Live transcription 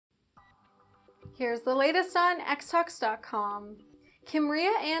Here's the latest on xtalks.com.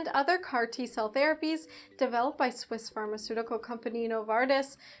 Kymriah and other CAR T-cell therapies developed by Swiss pharmaceutical company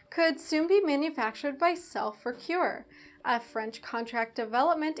Novartis could soon be manufactured by Cell4Cure, a French contract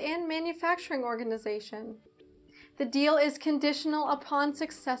development and manufacturing organization. The deal is conditional upon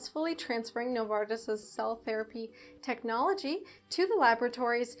successfully transferring Novartis' cell therapy technology to the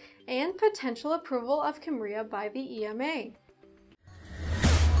laboratories and potential approval of Kymriah by the EMA.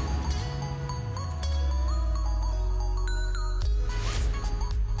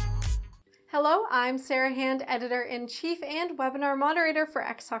 Hello, I'm Sarah Hand, Editor-in-Chief and Webinar Moderator for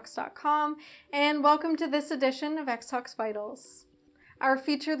xtalks.com, and welcome to this edition of Xtalks Vitals. Our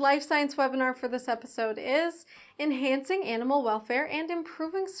featured life science webinar for this episode is Enhancing Animal Welfare and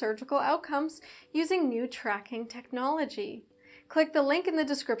Improving Surgical Outcomes Using New Tracking Technology. Click the link in the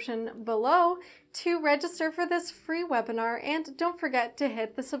description below to register for this free webinar, and don't forget to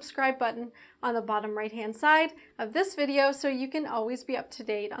hit the subscribe button on the bottom right-hand side of this video so you can always be up to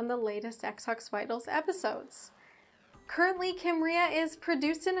date on the latest Xtalks Vitals episodes. Currently, Kymriah is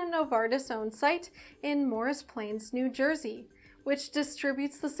produced in a Novartis-owned site in Morris Plains, New Jersey, which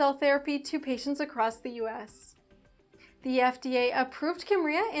distributes the cell therapy to patients across the U.S. The FDA approved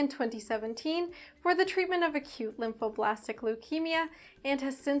Kymriah in 2017 for the treatment of acute lymphoblastic leukemia and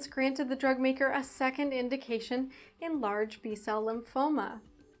has since granted the drug maker a second indication in large B-cell lymphoma.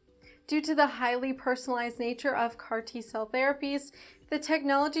 Due to the highly personalized nature of CAR T-cell therapies, the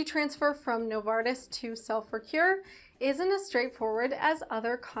technology transfer from Novartis to Cell4Cure isn't as straightforward as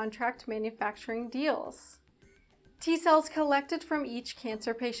other contract manufacturing deals. T-cells collected from each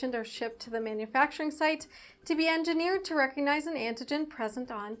cancer patient are shipped to the manufacturing site to be engineered to recognize an antigen present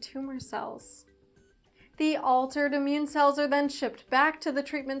on tumor cells. The altered immune cells are then shipped back to the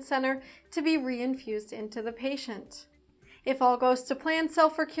treatment center to be reinfused into the patient. If all goes to plan,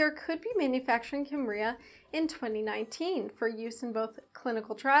 Cell4Cure could be manufacturing Kymriah in 2019 for use in both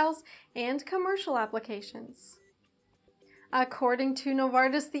clinical trials and commercial applications. According to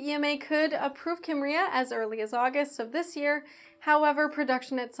Novartis, the EMA could approve Kymriah as early as August of this year. However,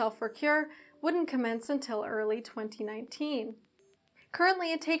 production at Cell4Cure wouldn't commence until early 2019.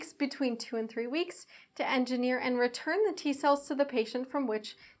 Currently, it takes between 2 and 3 weeks to engineer and return the T-cells to the patient from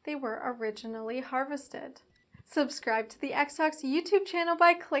which they were originally harvested. Subscribe to the Xtalks YouTube channel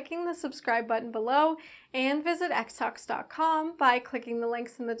by clicking the subscribe button below, and visit xtalks.com by clicking the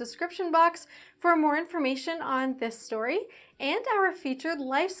links in the description box for more information on this story and our featured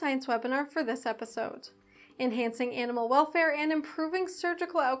life science webinar for this episode, Enhancing Animal Welfare and Improving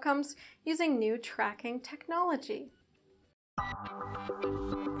Surgical Outcomes Using New Tracking Technology.